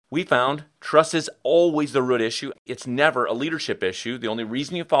we found trust is always the root issue. It's never a leadership issue. The only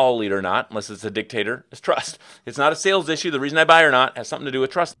reason you follow a leader or not, unless it's a dictator, is trust. It's not a sales issue. The reason I buy or not has something to do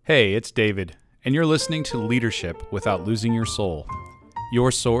with trust. Hey, it's David, and you're listening to Leadership Without Losing Your Soul, your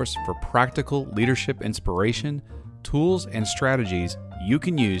source for practical leadership inspiration, tools, and strategies you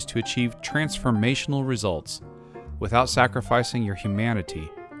can use to achieve transformational results without sacrificing your humanity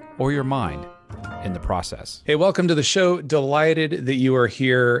or your mind in the process. Hey, welcome to the show. Delighted that you are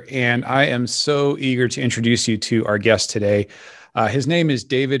here, and I am so eager to introduce you to our guest today. His name is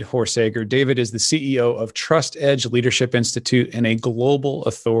David Horsager. David is the CEO of Trust Edge Leadership Institute and a global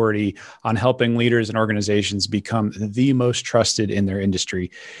authority on helping leaders and organizations become the most trusted in their industry.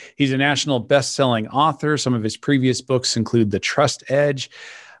 He's a national best-selling author. Some of his previous books include The Trust Edge.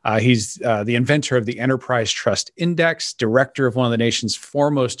 He's the inventor of the Enterprise Trust Index, director of one of the nation's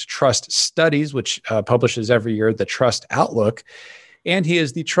foremost trust studies, which publishes every year, the Trust Outlook. And he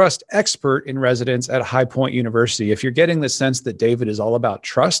is the trust expert in residence at High Point University. If you're getting the sense that David is all about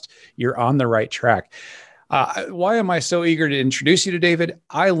trust, you're on the right track. Why am I so eager to introduce you to David?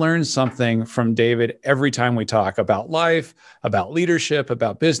 I learn something from David every time we talk about life, about leadership,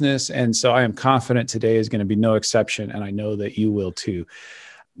 about business. And so I am confident today is going to be no exception, and I know that you will too.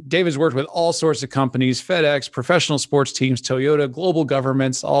 David's worked with all sorts of companies, FedEx, professional sports teams, Toyota, global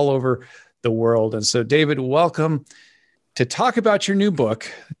governments all over the world. And so, David, welcome to talk about your new book,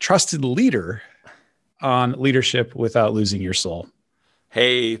 Trusted Leader, on leadership without losing your soul.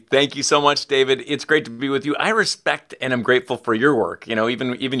 Hey, thank you so much, David. It's great to be with you. I respect and I'm grateful for your work. You know,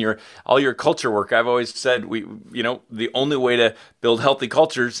 even your all your culture work. I've always said the only way to build healthy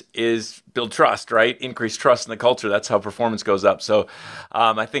cultures is build trust, right? Increase trust in the culture. That's how performance goes up. So,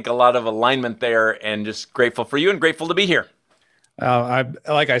 I think a lot of alignment there, and just grateful for you and grateful to be here.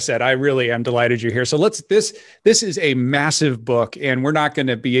 Like I said, I really am delighted you're here. So this is a massive book, and we're not going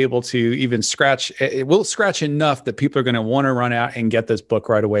to be able to even scratch. We'll scratch enough that people are going to want to run out and get this book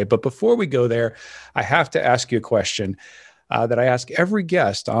right away. But before we go there, I have to ask you a question that I ask every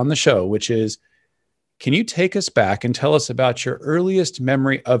guest on the show, which is, can you take us back and tell us about your earliest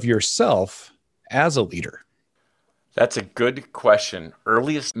memory of yourself as a leader? That's a good question.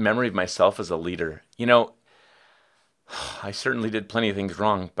 Earliest memory of myself as a leader. I certainly did plenty of things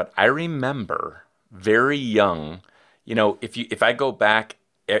wrong, but I remember very young, if I go back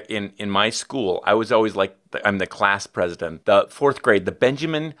in my school, I was always I'm the class president, the fourth grade, the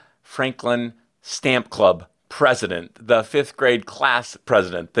Benjamin Franklin Stamp Club president, the fifth grade class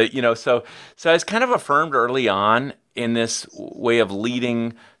president, so I was kind of affirmed early on in this way of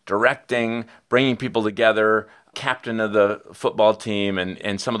leading, directing, bringing people together, captain of the football team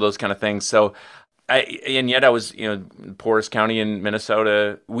and some of those kind of things. So I was, poorest county in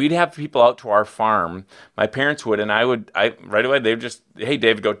Minnesota. We'd have people out to our farm. My parents would, and I right away, they would just, hey,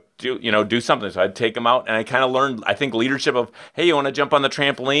 Dave, go do something. So I'd take them out, and I kind of learned, I think, leadership of, hey, you want to jump on the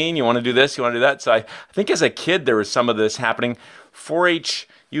trampoline? You want to do this? You want to do that? So I think as a kid, there was some of this happening. 4-H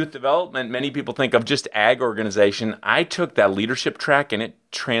youth development, many people think of just ag organization. I took that leadership track, and it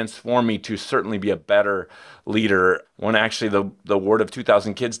transformed me to certainly be a better leader. Won actually the award of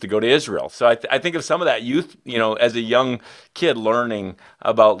 2,000 kids to go to Israel. So I think of some of that youth, as a young kid learning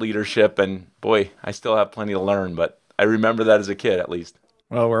about leadership, and boy, I still have plenty to learn, but I remember that as a kid at least.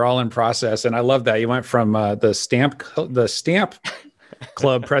 Well, we're all in process, and I love that you went from the stamp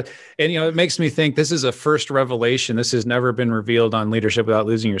club and it makes me think this is a first revelation. This has never been revealed on Leadership Without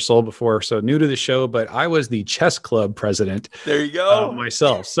Losing Your Soul before. So new to the show, but I was the chess club president. There you go.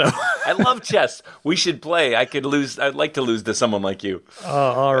 Myself. So I love chess. We should play. I'd like to lose to someone like you.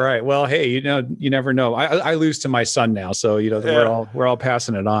 All right. Well, hey, you never know. I lose to my son now, so we're all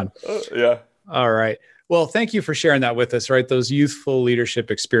passing it on. Yeah. All right. Well, thank you for sharing that with us, right? Those youthful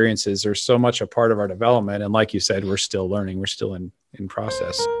leadership experiences are so much a part of our development. And like you said, we're still learning. We're still in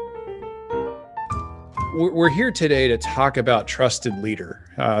process. We're here today to talk about Trusted Leader.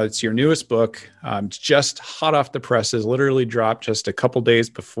 It's your newest book. It's just hot off the presses, literally dropped just a couple days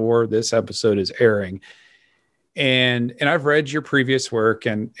before this episode is airing. And I've read your previous work,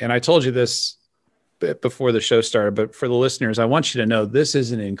 and I told you this before the show started, but for the listeners, I want you to know this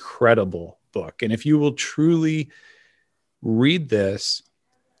is an incredible book. And if you will truly read this,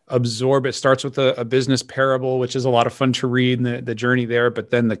 absorb it, starts with a business parable, which is a lot of fun to read, and the journey there, but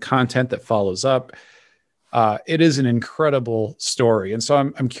then the content that follows up, it is an incredible story. And so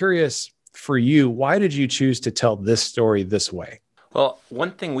I'm curious for you, why did you choose to tell this story this way? Well,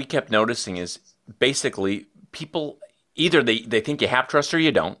 one thing we kept noticing is basically people, either they think you have trust or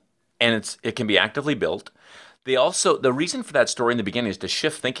you don't, and it can be actively built. The reason for that story in the beginning is to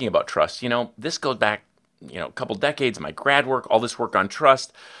shift thinking about trust. This goes back a couple decades, my grad work, all this work on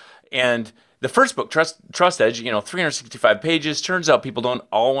trust. And the first book, Trust Edge, 365 pages. Turns out people don't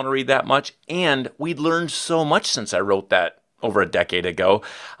all want to read that much. And we learned so much since I wrote that over a decade ago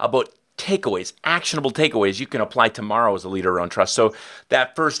about takeaways, actionable takeaways you can apply tomorrow as a leader around trust. So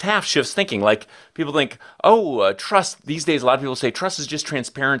that first half shifts thinking. Like people think, trust. These days, a lot of people say trust is just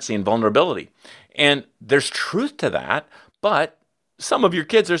transparency and vulnerability. And there's truth to that. But some of your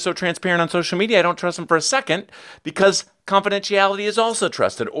kids are so transparent on social media, I don't trust them for a second because confidentiality is also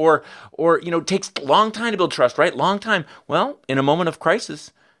trusted. Or takes a long time to build trust, right? Long time. Well, in a moment of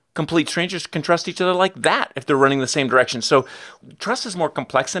crisis, complete strangers can trust each other like that if they're running the same direction. So trust is more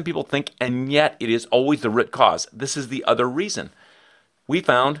complex than people think, and yet it is always the root cause. This is the other reason. We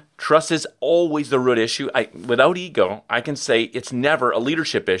found trust is always the root issue. Without ego, I can say it's never a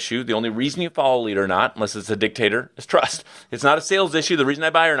leadership issue. The only reason you follow a leader or not, unless it's a dictator, is trust. It's not a sales issue. The reason I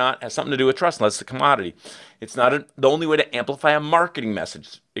buy or not has something to do with trust, unless it's a commodity. It's not the only way to amplify a marketing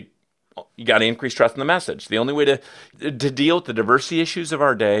message. You got to increase trust in the message. The only way to deal with the diversity issues of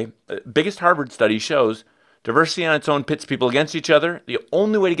our day, biggest Harvard study shows diversity on its own pits people against each other. The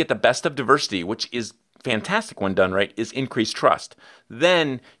only way to get the best of diversity, which is fantastic when done right, is increased trust.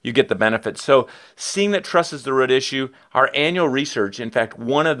 Then you get the benefits. So seeing that trust is the root issue, our annual research, in fact,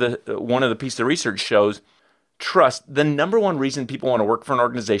 one of the pieces of research shows trust, the number one reason people want to work for an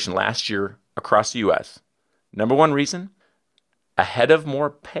organization last year across the U.S., number one reason, ahead of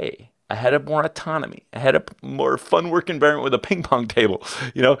more pay, ahead of more autonomy, ahead of more fun work environment with a ping pong table,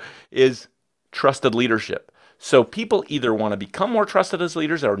 is trusted leadership. So people either want to become more trusted as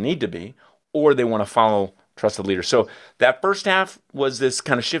leaders or need to be, or they want to follow trusted leaders. So that first half was this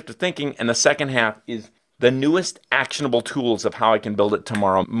kind of shift of thinking, and the second half is the newest actionable tools of how I can build it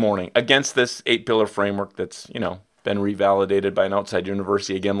tomorrow morning against this 8-pillar framework that's, been revalidated by an outside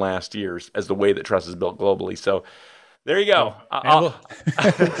university again last year as the way that trust is built globally. So there you go.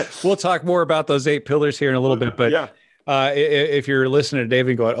 We'll talk more about those 8 pillars here in a little bit, but yeah. If you're listening to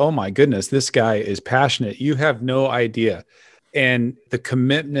David going, oh my goodness, this guy is passionate, you have no idea. And the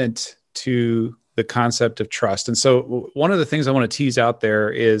commitment to the concept of trust. And so one of the things I want to tease out there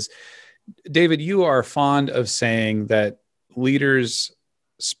is, David, you are fond of saying that leaders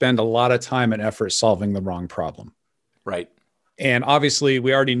spend a lot of time and effort solving the wrong problem. Right. And obviously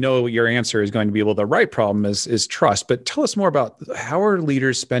we already know your answer is going to be, well, the right problem is trust, but tell us more about how are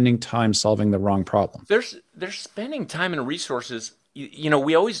leaders spending time solving the wrong problem? They're spending time and resources.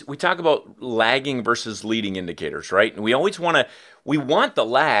 We talk about lagging versus leading indicators, right? And we want the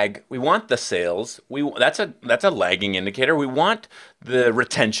lag, we want the sales, that's a lagging indicator. We want the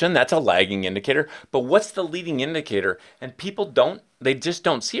retention, that's a lagging indicator. But what's the leading indicator? And people they just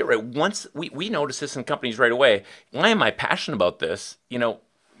don't see it, right? Once we notice this in companies right away. Why am I passionate about this?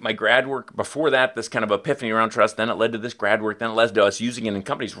 My grad work before that, this kind of epiphany around trust, then it led to this grad work, then it led to us using it in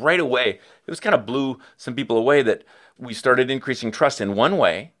companies right away. It was kind of blew some people away that we started increasing trust in one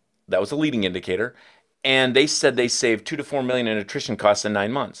way. That was a leading indicator. And they said they saved $2 to $4 million in attrition costs in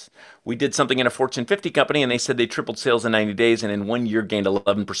 9 months. We did something in a Fortune 50 company, and they said they tripled sales in 90 days and in 1 year gained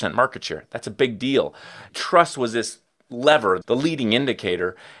 11% market share. That's a big deal. Trust was this lever, the leading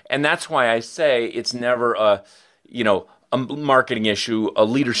indicator. And that's why I say it's never a marketing issue, a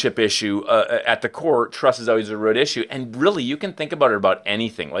leadership issue. At the core, trust is always a root issue. And really, you can think about it about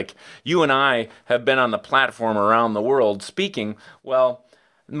anything. Like you and I have been on the platform around the world speaking. Well,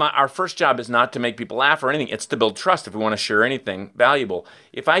 our first job is not to make people laugh or anything. It's to build trust if we want to share anything valuable.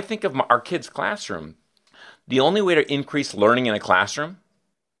 If I think of our kids' classroom, the only way to increase learning in a classroom,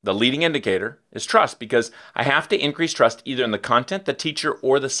 the leading indicator, is trust, because I have to increase trust either in the content, the teacher,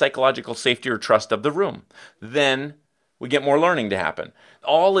 or the psychological safety or trust of the room. Then we get more learning to happen.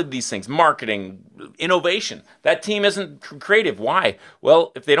 All of these things, marketing, innovation, that team isn't creative. Why?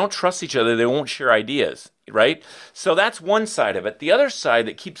 Well, if they don't trust each other, they won't share ideas, right? So that's one side of it. The other side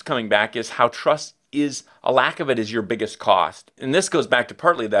that keeps coming back is how trust is, a lack of it is your biggest cost. And this goes back to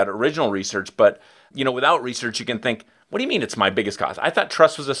partly that original research, but without research, you can think, what do you mean it's my biggest cost? I thought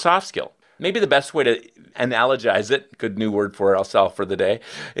trust was a soft skill. Maybe the best way to analogize it, good new word for ourselves for the day,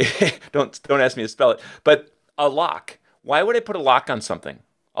 don't ask me to spell it, but a lock. Why would I put a lock on something?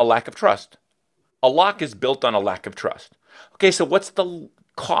 A lack of trust. A lock is built on a lack of trust. Okay, so what's the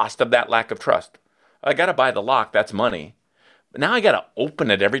cost of that lack of trust? I got to buy the lock, that's money. But now I got to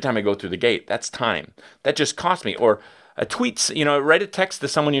open it every time I go through the gate. That's time. That just cost me. Or a tweet, write a text to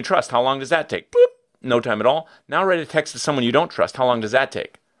someone you trust. How long does that take? Boop, no time at all. Now write a text to someone you don't trust. How long does that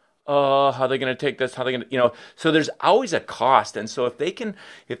take? How are they going to take this? How are they going to, so there's always a cost. And so if they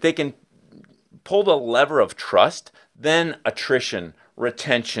can pull the lever of trust, then attrition,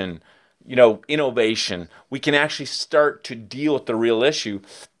 retention, innovation, we can actually start to deal with the real issue.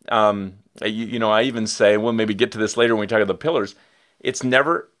 I even say, we'll maybe get to this later when we talk about the pillars, it's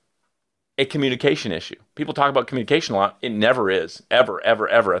never a communication issue. People talk about communication a lot. It never is, ever, ever,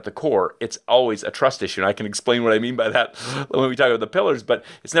 ever. At the core, it's always a trust issue. And I can explain what I mean by that when we talk about the pillars, but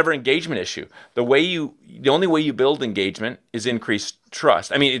it's never an engagement issue. The only way you build engagement is increased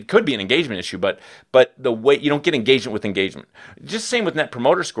trust. I mean, it could be an engagement issue, but the way you don't get engagement with engagement. Just same with Net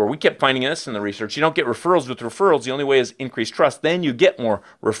Promoter Score. We kept finding this in the research. You don't get referrals with referrals. The only way is increased trust. Then you get more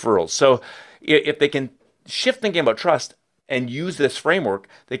referrals. So if they can shift thinking about trust and use this framework,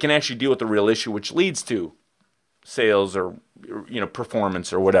 they can actually deal with the real issue, which leads to sales or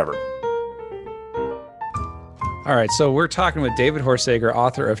performance or whatever. All right, so we're talking with David Horsager,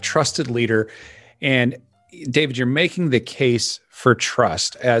 author of Trusted Leader. And David, you're making the case for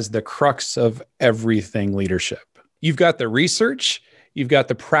trust as the crux of everything leadership. You've got the research, you've got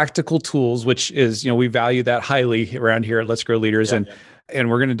the practical tools, which is, we value that highly around here at Let's Grow Leaders. Yeah, and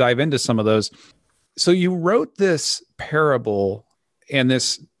we're going to dive into some of those. So you wrote this parable and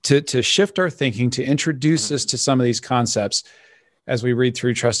this to shift our thinking, to introduce us to some of these concepts as we read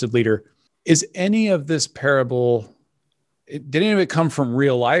through Trusted Leader. Is any of this parable, did any of it come from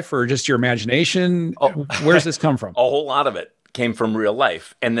real life or just your imagination? Where's this come from? A whole lot of it came from real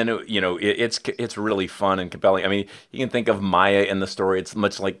life. And then, it's really fun and compelling. I mean, you can think of Maya in the story.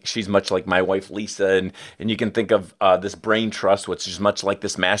 She's much like my wife, Lisa. And you can think of this Brain Trust, which is much like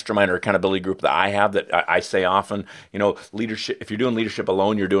this mastermind or accountability group that I have that I say often, leadership, if you're doing leadership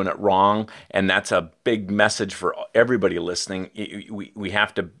alone, you're doing it wrong. And that's a big message for everybody listening. We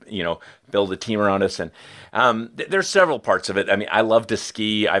have to, build a team around us. And there's several parts of it. I mean, I love to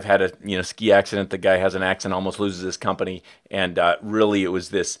ski. I've had a ski accident. The guy has an accident, almost loses his company. And really, it was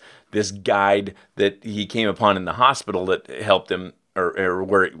this guide that he came upon in the hospital that helped him, or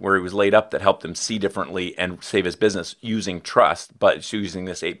where he was laid up, that helped him see differently and save his business using trust, but using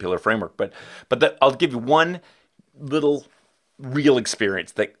this 8-pillar framework. But I'll give you one little real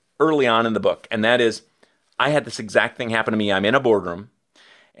experience that early on in the book, and that is, I had this exact thing happen to me. I'm in a boardroom,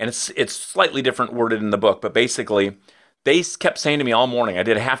 and it's slightly different worded in the book, but basically, they kept saying to me all morning, I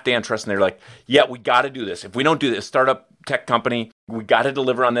did a half day on trust, and they're like, yeah, we got to do this. If we don't do this, startup tech company, we got to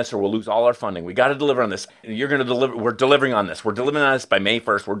deliver on this or we'll lose all our funding. We got to deliver on this. You're going to deliver. We're delivering on this. We're delivering on this by May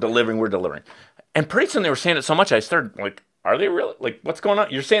 1st. We're delivering. And pretty soon they were saying it so much, I started like, are they really? Like, what's going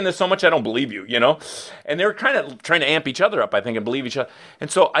on? You're saying this so much, I don't believe you, And they were kind of trying to amp each other up, I think, and believe each other.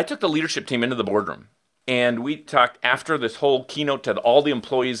 And so I took the leadership team into the boardroom. And we talked after this whole keynote to all the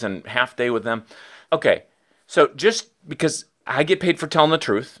employees and half day with them. Okay, so just because I get paid for telling the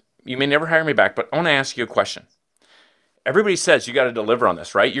truth, you may never hire me back, but I want to ask you a question. Everybody says you got to deliver on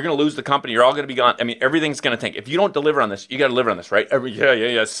this, right? You're going to lose the company. You're all going to be gone. I mean, everything's going to tank. If you don't deliver on this, you got to deliver on this, right?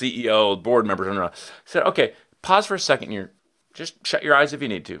 Yeah. CEO, board members. I said, okay, pause for a second here. Just shut your eyes if you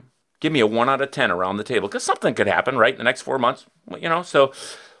need to. Give me a 1 out of 10 around the table, because something could happen, right, in the next 4 months. So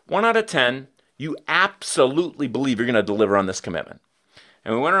 1 out of 10, you absolutely believe you're going to deliver on this commitment.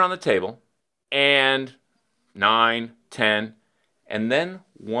 And we went around the table, and 9, 10, and then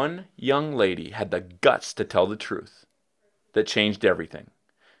one young lady had the guts to tell the truth that changed everything.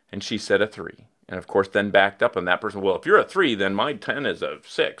 And she said a 3. And of course, then backed up on that person. Well, if you're a 3, then my 10 is a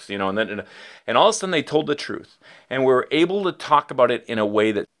 6, and all of a sudden they told the truth. And we were able to talk about it in a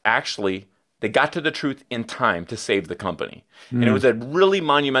way that actually they got to the truth in time to save the company. And it was a really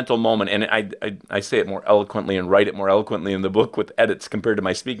monumental moment. And I say it more eloquently and write it more eloquently in the book with edits compared to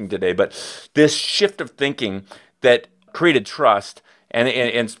my speaking today. But this shift of thinking that created trust, and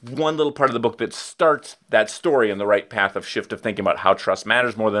it's one little part of the book that starts that story in the right path of shift of thinking about how trust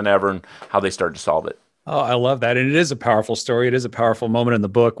matters more than ever and how they started to solve it. Oh, I love that. And it is a powerful story. It is a powerful moment in the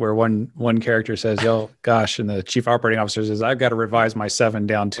book where one character says, "Yo, gosh," and the chief operating officer says, "I've got to revise my 7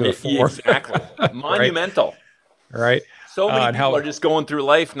 down to a 4. Exactly. Monumental. Right. So many people are just going through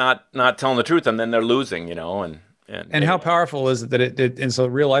life not telling the truth, and then they're losing, And how powerful is it that it it's a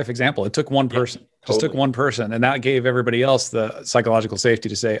real life example. It took one person. Just took one person, and that gave everybody else the psychological safety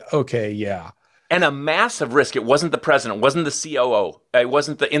to say, okay, yeah. And a massive risk. It wasn't the president, it wasn't the COO, it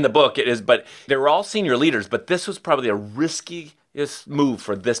wasn't in the book, it is, but they were all senior leaders, but this was probably a riskiest move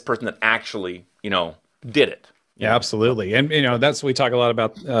for this person that actually, did it. Yeah, absolutely. And, that's, we talk a lot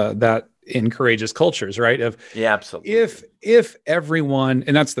about that in courageous cultures, right? Yeah, absolutely. If everyone,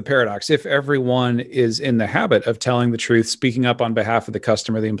 and that's the paradox, if everyone is in the habit of telling the truth, speaking up on behalf of the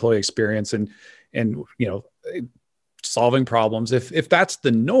customer, the employee experience, and solving problems, if that's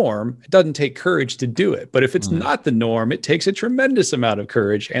the norm, it doesn't take courage to do it. But if it's not the norm, it takes a tremendous amount of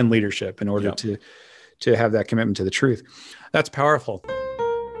courage and leadership in order to have that commitment to the truth. That's powerful.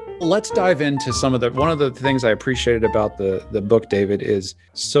 Let's dive into one of the things I appreciated about the book, David, is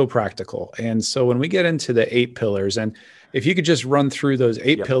so practical. And so when we get into the 8 pillars, and if you could just run through those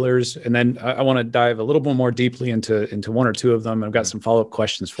 8 pillars, and then I want to dive a little bit more deeply into one or two of them. I've got some follow-up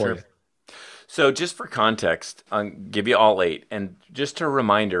questions for you. So just for context, I'll give you all 8. And just a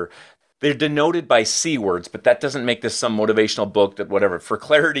reminder, they're denoted by C words, but that doesn't make this some motivational book that whatever. For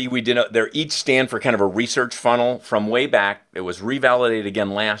clarity, we denote, they each stand for kind of a research funnel from way back. It was revalidated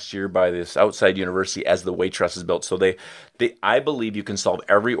again last year by this outside university as the way trust is built. So I believe you can solve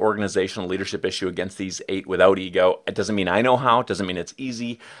every organizational leadership issue against these 8 without ego. It doesn't mean I know how. It doesn't mean it's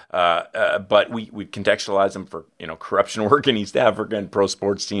easy. But we contextualize them for corruption work in East Africa and pro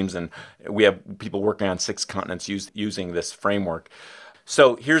sports teams, and we have people working on 6 continents using this framework.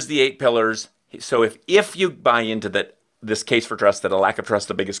 So here's the 8 pillars. So if you buy into this case for trust, that a lack of trust is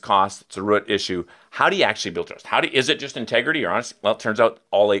the biggest cost, it's a root issue, how do you actually build trust? Is it just integrity or honesty? Well, it turns out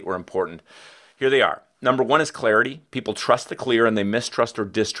all 8 were important. Here they are. Number 1 is clarity. People trust the clear and they mistrust or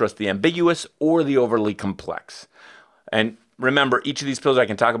distrust the ambiguous or the overly complex. And remember, each of these pillars I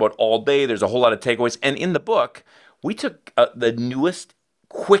can talk about all day. There's a whole lot of takeaways. And in the book, we took the newest,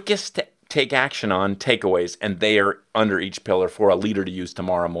 quickest to take action on takeaways, and they are under each pillar for a leader to use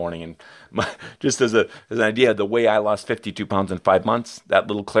tomorrow morning. And just as an idea, the way I lost 52 pounds in 5 months, that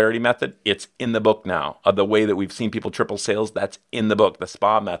little clarity method, it's in the book now. The way that we've seen people triple sales, that's in the book. The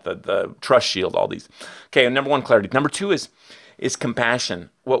SPA method, the trust shield, all these. Okay, number 1, clarity. Number 2 is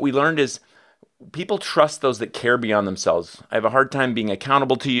compassion. What we learned is people trust those that care beyond themselves. I have a hard time being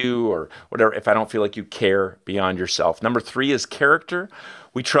accountable to you or whatever if I don't feel like you care beyond yourself. Number 3 is character.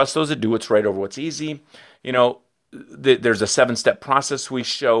 We trust those that do what's right over what's easy. There's a 7-step process we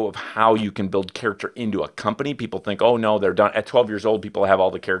show of how you can build character into a company. People think, oh no, they're done. At 12 years old, people have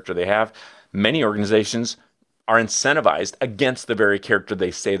all the character they have. Many organizations are incentivized against the very character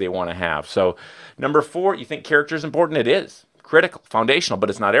they say they want to have. So number 4, you think character is important? It is critical, foundational, but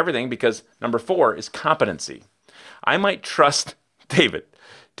it's not everything, because number 4 is competency. I might trust David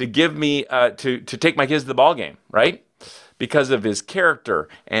to give me, to take my kids to the ball game, right? Because of his character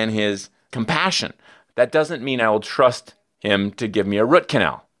and his compassion. That doesn't mean I will trust him to give me a root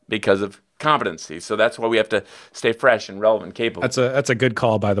canal because of competency. So that's why we have to stay fresh and relevant and capable. That's a good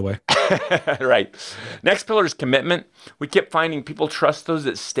call, by the way. Right. Next pillar is commitment. We kept finding people trust those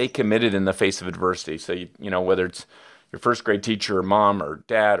that stay committed in the face of adversity. So, whether it's your first grade teacher or mom or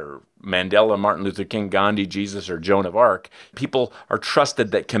dad or Mandela, Martin Luther King, Gandhi, Jesus, or Joan of Arc, people are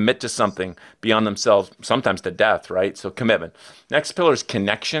trusted that commit to something beyond themselves, sometimes to death, right? So commitment. Next pillar is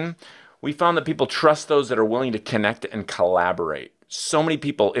connection. We found that people trust those that are willing to connect and collaborate. So many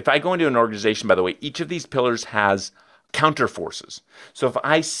people, if I go into an organization, by the way, each of these pillars has counterforces. So if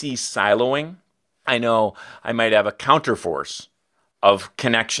I see siloing, I know I might have a counterforce of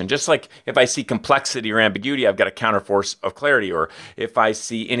connection. Just like if I see complexity or ambiguity, I've got a counterforce of clarity. Or if I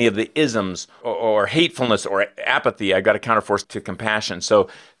see any of the isms or hatefulness or apathy, I've got a counterforce to compassion. So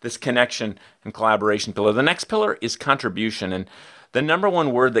this connection and collaboration pillar. The next pillar is contribution. And the number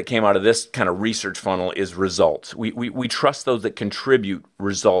 1 word that came out of this kind of research funnel is results. We trust those that contribute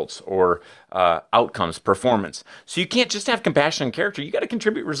results or outcomes, performance. So you can't just have compassion and character. You got to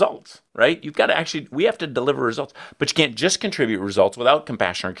contribute results, right? You've got to we have to deliver results, but you can't just contribute results without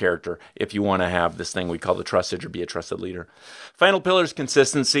compassion or character if you want to have this thing we call the trusted or be a trusted leader. Final pillar is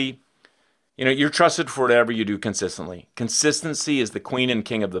consistency. You're trusted for whatever you do consistently. Consistency is the queen and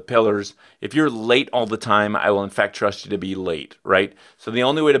king of the pillars. If you're late all the time, I will in fact trust you to be late, right? So the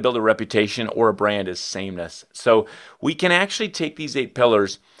only way to build a reputation or a brand is sameness. So we can actually take these 8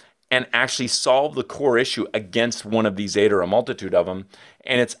 pillars and actually solve the core issue against one of these 8 or a multitude of them.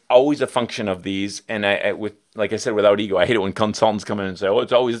 And it's always a function of these. And like I said, without ego, I hate it when consultants come in and say, oh,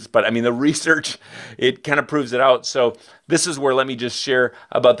 it's always, but the research, it kind of proves it out. So this is where, let me just share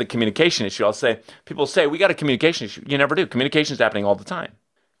about the communication issue. People say, we got a communication issue. You never do. Communication is happening all the time.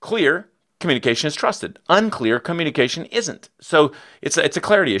 Clear communication is trusted. Unclear communication isn't. So it's a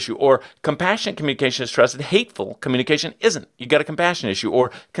clarity issue. Or compassionate communication is trusted. Hateful communication isn't. You got a compassion issue.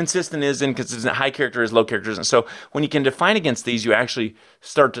 Or consistent is inconsistent. High character is low character isn't. So when you can define against these, you actually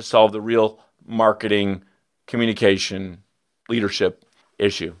start to solve the real marketing, communication, leadership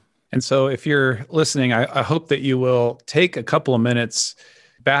issue. And so if you're listening, I hope that you will take a couple of minutes,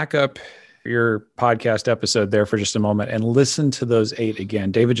 back up your podcast episode there for just a moment and listen to those 8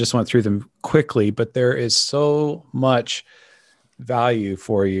 again. David just went through them quickly, but there is so much value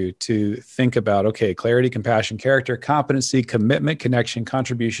for you to think about. Okay, clarity, compassion, character, competency, commitment, connection,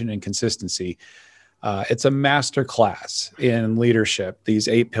 contribution, and consistency. It's a master class in leadership, these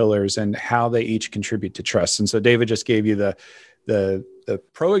 8 pillars and how they each contribute to trust. And so David just gave you the the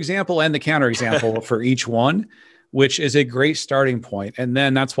pro example and the counter example for each one, which is a great starting point. And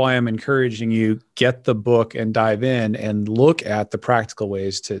then that's why I'm encouraging you, get the book and dive in and look at the practical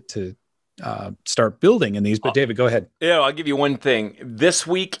ways to start building in these. But David, go ahead. Yeah, I'll give you one thing. This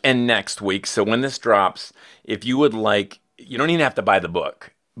week and next week, so when this drops, if you would like, you don't even have to buy the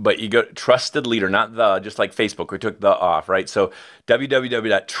book, but you go Trusted Leader, not the, just like Facebook, we took the off, right? So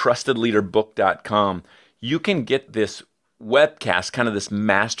www.trustedleaderbook.com, you can get this webcast, kind of this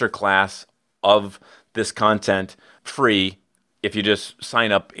masterclass of this content free if you just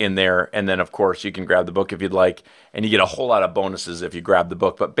sign up in there. And then, of course, you can grab the book if you'd like, and you get a whole lot of bonuses if you grab the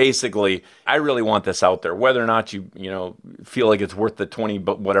book. But basically, I really want this out there. Whether or not you feel like it's worth the 20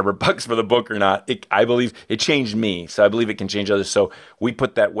 whatever bucks for the book or not, I believe it changed me. So I believe it can change others. So we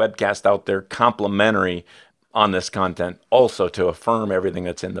put that webcast out there complimentary on this content also to affirm everything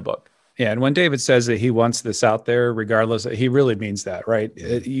that's in the book. Yeah, and when David says that he wants this out there, regardless, he really means that, right?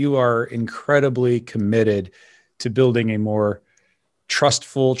 You are incredibly committed to building a more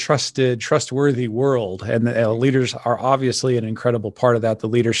trustful, trusted, trustworthy world. And the leaders are obviously an incredible part of that. The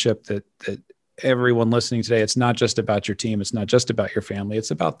leadership that everyone listening today, it's not just about your team. It's not just about your family.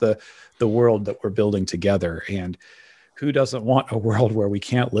 It's about the world that we're building together. And who doesn't want a world where we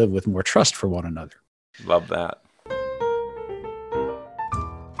can't live with more trust for one another? Love that.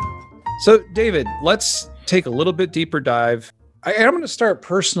 So David, let's take a little bit deeper dive. I'm going to start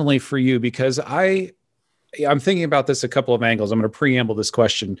personally for you because I'm thinking about this a couple of angles. I'm going to preamble this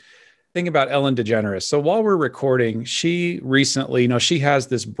question. Think about Ellen DeGeneres. So while we're recording, she recently, she has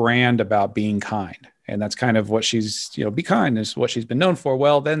this brand about being kind. And that's kind of what she's, be kind is what she's been known for.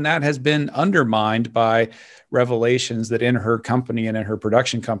 Well, then that has been undermined by revelations that in her company and in her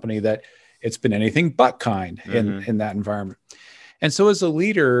production company that it's been anything but kind in that environment. And so as a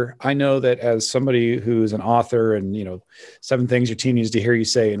leader, I know that as somebody who's an author and, 7 things your team needs to hear you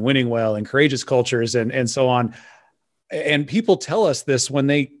say and winning well and courageous cultures and so on. And people tell us this when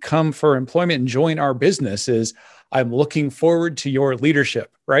they come for employment and join our business is, I'm looking forward to your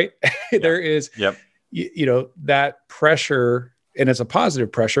leadership, right? Yep. There is, that pressure, and it's a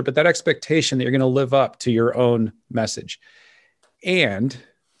positive pressure, but that expectation that you're going to live up to your own message. And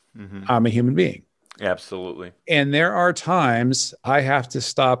I'm a human being. Absolutely. And there are times I have to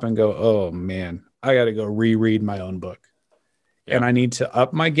stop and go, oh man, I got to go reread my own book. Yep. And I need to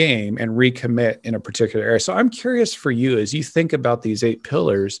up my game and recommit in a particular area. So I'm curious for you, as you think about these 8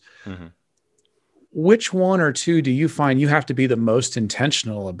 pillars, which one or two do you find you have to be the most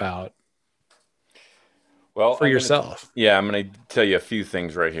intentional about for yourself? I'm going to tell you a few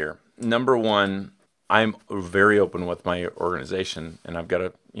things right here. Number one, I'm very open with my organization, and I've got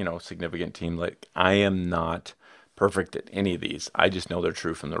a significant team. Like, I am not perfect at any of these. I just know they're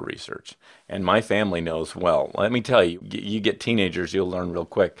true from the research, and my family knows well. Let me tell you, you get teenagers, you'll learn real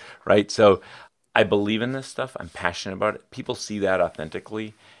quick, right? So I believe in this stuff. I'm passionate about it. People see that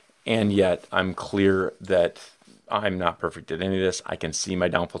authentically, and yet I'm clear that I'm not perfect at any of this. I can see my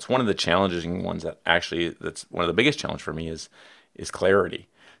downfalls. One of the challenging ones that's one of the biggest challenge for me is clarity.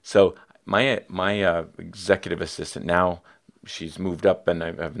 So my executive assistant now, she's moved up, and I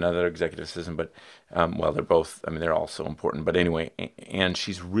have another executive assistant, but they're both, they're all so important. But anyway, and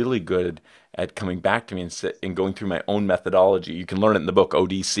she's really good at coming back to me and going through my own methodology. You can learn it in the book,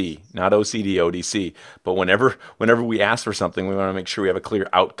 ODC, not OCD, ODC. But whenever we ask for something, we want to make sure we have a clear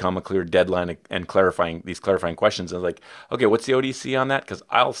outcome, a clear deadline, and clarifying questions. And like, okay, what's the ODC on that? Because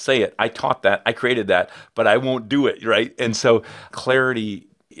I'll say it. I taught that. I created that, but I won't do it, right? And so clarity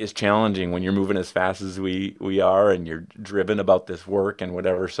is challenging when you're moving as fast as we are and you're driven about this work and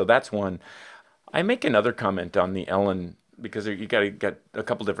whatever. So that's one. I make another comment on the Ellen, because you got to get a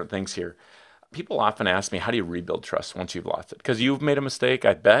couple different things here. People often ask me, how do you rebuild trust once you've lost it? Because you've made a mistake.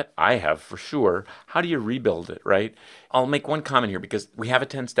 I bet I have for sure. How do you rebuild it, right? I'll make one comment here because we have a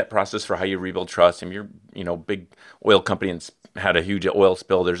 10-step process for how you rebuild trust. And you're, big oil company and had a huge oil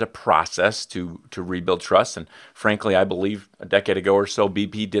spill. There's a process to rebuild trust. And frankly, I believe a decade ago or so,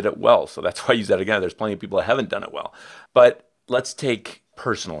 BP did it well. So that's why I use that again. There's plenty of people that haven't done it well. But let's take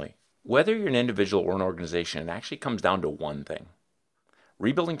personally, whether you're an individual or an organization, it actually comes down to one thing.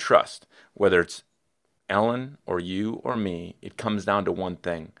 Rebuilding trust, whether it's Ellen or you or me, it comes down to one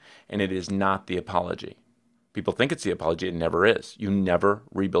thing, and it is not the apology. People think it's the apology. It never is. You never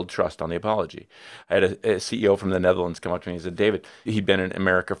rebuild trust on the apology. I had a CEO from the Netherlands come up to me and said, David, he'd been in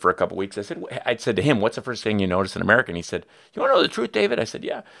America for a couple of weeks. I said to him, what's the first thing you notice in America? And he said, you want to know the truth, David? I said,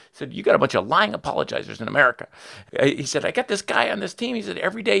 yeah. He said, you got a bunch of lying apologizers in America. He said, I got this guy on this team. He said,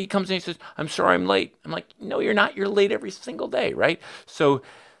 every day he comes in, he says, I'm sorry I'm late. I'm like, no, you're not. You're late every single day, right? So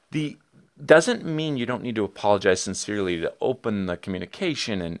the doesn't mean you don't need to apologize sincerely, to open the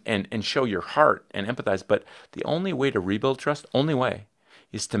communication and show your heart and empathize. But the only way to rebuild trust, only way,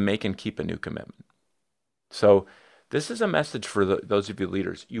 is to make and keep a new commitment. So this is a message for those of you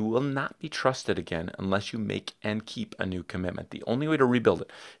leaders. You will not be trusted again unless you make and keep a new commitment. The only way to rebuild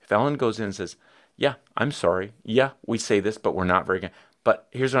it. If Ellen goes in and says, yeah, I'm sorry. Yeah, we say this, but we're not very good. But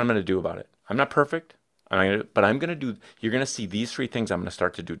here's what I'm going to do about it. I'm not perfect. But I'm going to do, you're going to see these 3 things I'm going to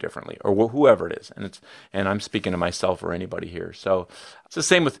start to do differently, or whoever it is. And I'm speaking to myself or anybody here. So it's the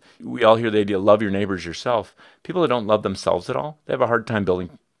same with, we all hear the idea, love your neighbors yourself. People that don't love themselves at all, they have a hard time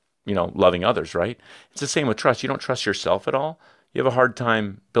building, loving others, right? It's the same with trust. You don't trust yourself at all. You have a hard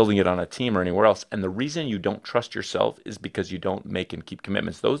time building it on a team or anywhere else. And the reason you don't trust yourself is because you don't make and keep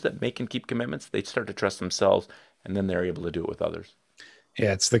commitments. Those that make and keep commitments, they start to trust themselves, and then they're able to do it with others.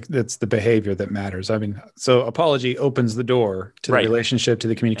 Yeah, it's the behavior that matters. I mean, so apology opens the door to the relationship, to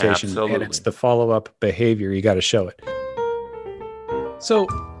the communication, Absolutely. And it's the follow-up behavior. You got to show it. So,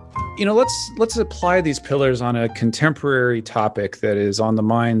 let's apply these pillars on a contemporary topic that is on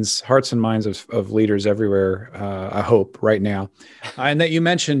the hearts and minds of leaders everywhere, I hope, right now. And that you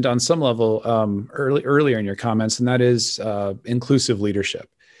mentioned on some level earlier in your comments, and that is inclusive leadership.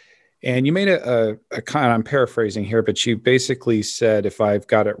 And you made a kind, I'm paraphrasing here, but you basically said, if I've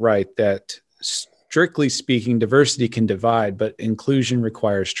got it right, that strictly speaking, diversity can divide, but inclusion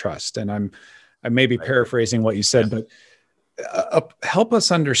requires trust. And I may be paraphrasing what you said, but help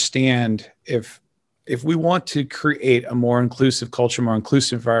us understand if we want to create a more inclusive culture, more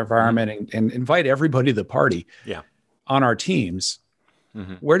inclusive environment, and invite everybody to the party on our teams,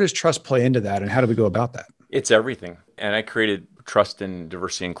 where does trust play into that, and how do we go about that? It's everything. And I created trust and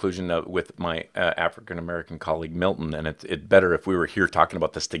diversity inclusion with my African-American colleague, Milton. And it's better if we were here talking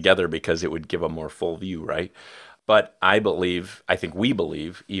about this together, because it would give a more full view, right? But I think we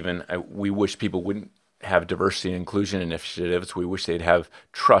believe, we wish people wouldn't have diversity and inclusion initiatives. We wish they'd have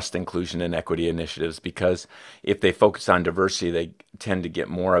trust, inclusion, and equity initiatives, because if they focus on diversity, they tend to get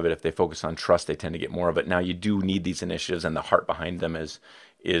more of it. If they focus on trust, they tend to get more of it. Now, you do need these initiatives, and the heart behind them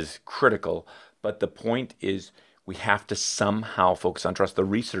is critical. But the point is, we have to somehow focus on trust. The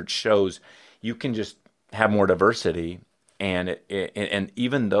research shows you can just have more diversity, and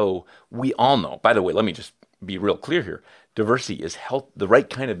even though we all know, by the way, let me just be real clear here, diversity is health. The right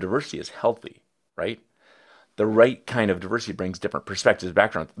kind of diversity is healthy, right? The right kind of diversity brings different perspectives,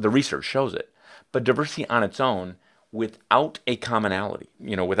 backgrounds. The research shows it. But diversity on its own, without a commonality,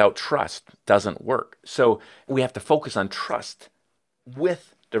 without trust, doesn't work. So we have to focus on trust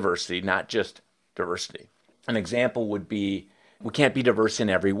with diversity, not just diversity. An example would be, we can't be diverse in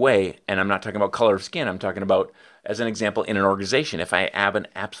every way. And I'm not talking about color of skin. I'm talking about, as an example, in an organization, if I have an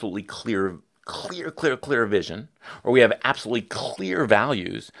absolutely clear vision, or we have absolutely clear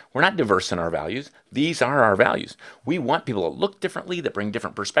values, we're not diverse in our values. These are our values. We want people that look differently, that bring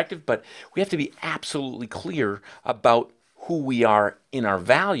different perspective, but we have to be absolutely clear about who we are in our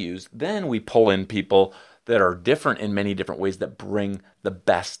values. Then we pull in people that are different in many different ways, that bring the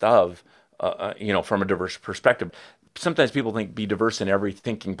best of, from a diverse perspective. Sometimes people think be diverse in every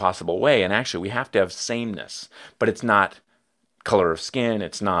thinking possible way, and actually we have to have sameness, but it's not color of skin,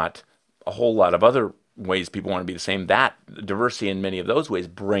 it's not a whole lot of other ways people want to be the same. That diversity in many of those ways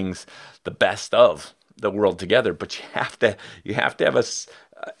brings the best of the world together, but you have to have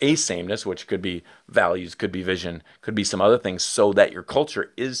a sameness, which could be values, could be vision, could be some other things, so that your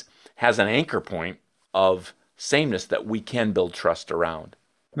culture has an anchor point of sameness that we can build trust around.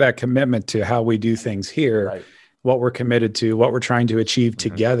 That commitment to how we do things here, right, what we're committed to, what we're trying to achieve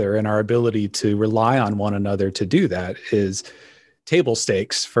together, and our ability to rely on one another to do that is table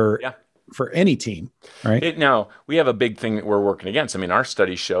stakes for any team, right? Now, we have a big thing that we're working against. I mean, our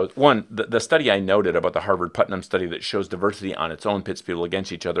study shows, the study I noted about the Harvard-Putnam study that shows diversity on its own pits people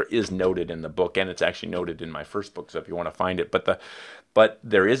against each other is noted in the book, and it's actually noted in my first book, so if you want to find it. But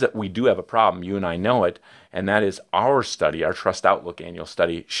we do have a problem, you and I know it, and that is our study, our Trust Outlook annual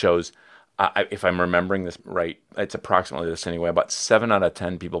study shows, if I'm remembering this right, it's approximately this anyway, about 7 out of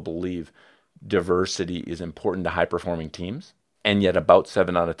 10 people believe diversity is important to high-performing teams. And yet about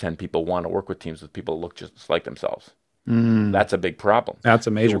 7 out of 10 people want to work with teams with people that look just like themselves. That's a big problem. That's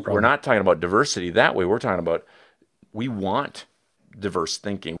a major problem. We're not talking about diversity that way. We're talking about, we want diverse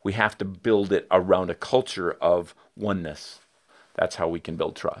thinking. We have to build it around a culture of oneness. That's how we can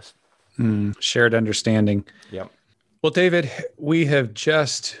build trust. Shared understanding. Yep. Well, David, we have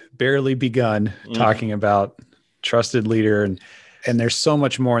just barely begun talking about trusted leader, and And there's so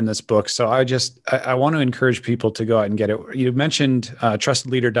much more in this book. So I want to encourage people to go out and get it. You mentioned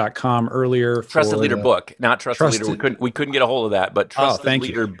trustedleader.com earlier. Trusted Leader Book, not Trusted Leader. We couldn't get a hold of that, but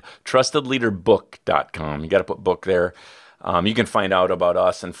trustedleaderbook.com. You got to put book there. You can find out about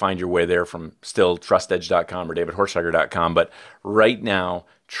us and find your way there from still trustedge.com or davidhorschlager.com. But right now,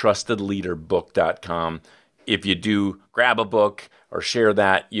 trustedleaderbook.com. If you do grab a book or share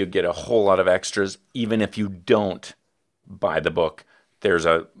that, you get a whole lot of extras. Even if you don't buy the book, there's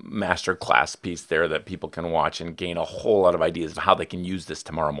a master class piece there that people can watch and gain a whole lot of ideas of how they can use this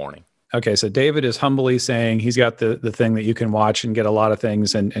tomorrow morning. Okay, so David is humbly saying he's got the thing that you can watch and get a lot of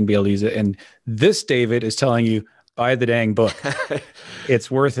things and be able to use it. And this David is telling you, buy the dang book.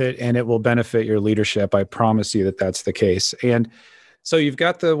 It's worth it, and it will benefit your leadership. I promise you that that's the case. And so you've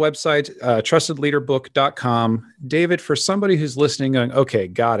got the website, trustedleaderbook.com. David, for somebody who's listening going, okay,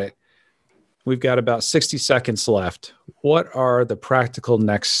 got it. We've got about 60 seconds left. What are the practical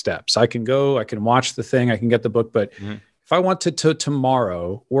next steps? I can watch the thing, I can get the book, but if I wanted to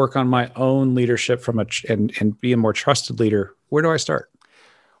tomorrow work on my own leadership and be a more trusted leader, where do I start?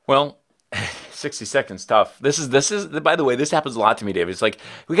 Well, 60 seconds tough. This is by the way, this happens a lot to me, David. It's like,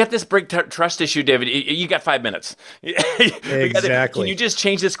 we got this big trust issue, David. You got 5 minutes. Exactly. Can you just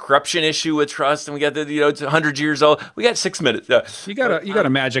change this corruption issue with trust? And we got it's 100 years old. We got 6 minutes. You got a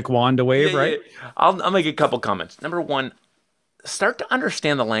magic wand to wave, right? Yeah. I'll make a couple comments. Number one, start to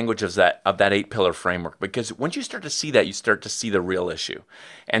understand the language of that 8-pillar framework, because once you start to see that, you start to see the real issue.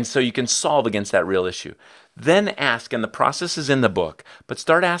 And so you can solve against that real issue. Then ask, and the process is in the book, but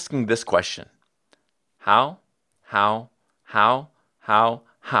start asking this question. How,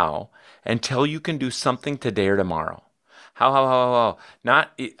 until you can do something today or tomorrow. How.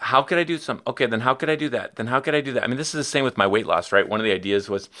 Not, how could I do something? Okay, then how could I do that? Then how could I do that? I mean, this is the same with my weight loss, right? One of the ideas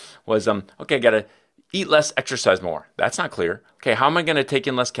was okay, I got to eat less, exercise more. That's not clear. Okay, how am I going to take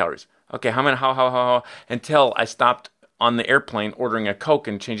in less calories? Okay, how, until I stopped on the airplane ordering a Coke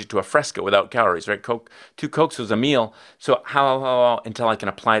and change it to a Fresca without calories, right? 2 Cokes was a meal. So how, until I can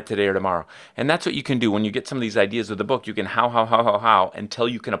apply it today or tomorrow. And that's what you can do when you get some of these ideas with the book. You can how, until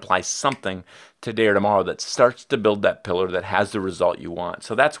you can apply something today or tomorrow that starts to build that pillar that has the result you want.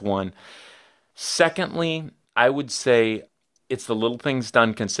 So that's one. Secondly, I would say it's the little things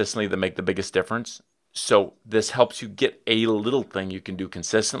done consistently that make the biggest difference. So this helps you get a little thing you can do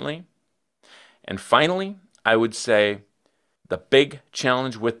consistently. And finally, I would say the big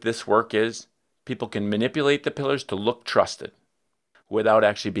challenge with this work is people can manipulate the pillars to look trusted without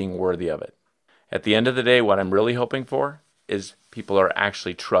actually being worthy of it. At the end of the day, what I'm really hoping for is people are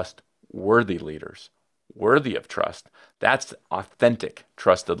actually trustworthy leaders, worthy of trust. That's authentic,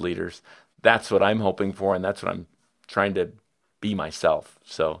 trusted leaders. That's what I'm hoping for, and that's what I'm trying to be myself.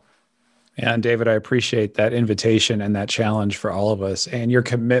 So, and David, I appreciate that invitation and that challenge for all of us and your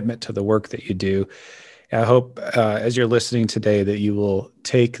commitment to the work that you do. I hope as you're listening today that you will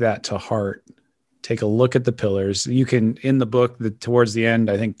take that to heart. Take a look at the pillars. You can, in the book, towards the end,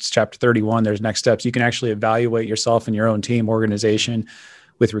 I think it's chapter 31, there's next steps. You can actually evaluate yourself and your own team organization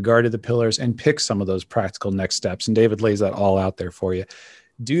with regard to the pillars and pick some of those practical next steps. And David lays that all out there for you.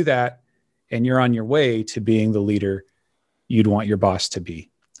 Do that, and you're on your way to being the leader you'd want your boss to be.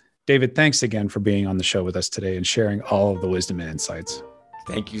 David, thanks again for being on the show with us today and sharing all of the wisdom and insights.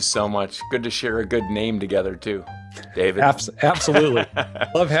 Thank you so much. Good to share a good name together too, David. Absolutely.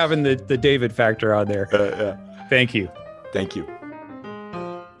 Love having the David factor on there. Thank you. Thank you.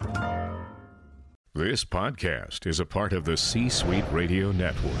 This podcast is a part of the C-Suite Radio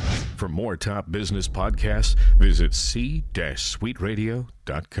Network. For more top business podcasts, visit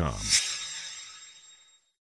c-suiteradio.com.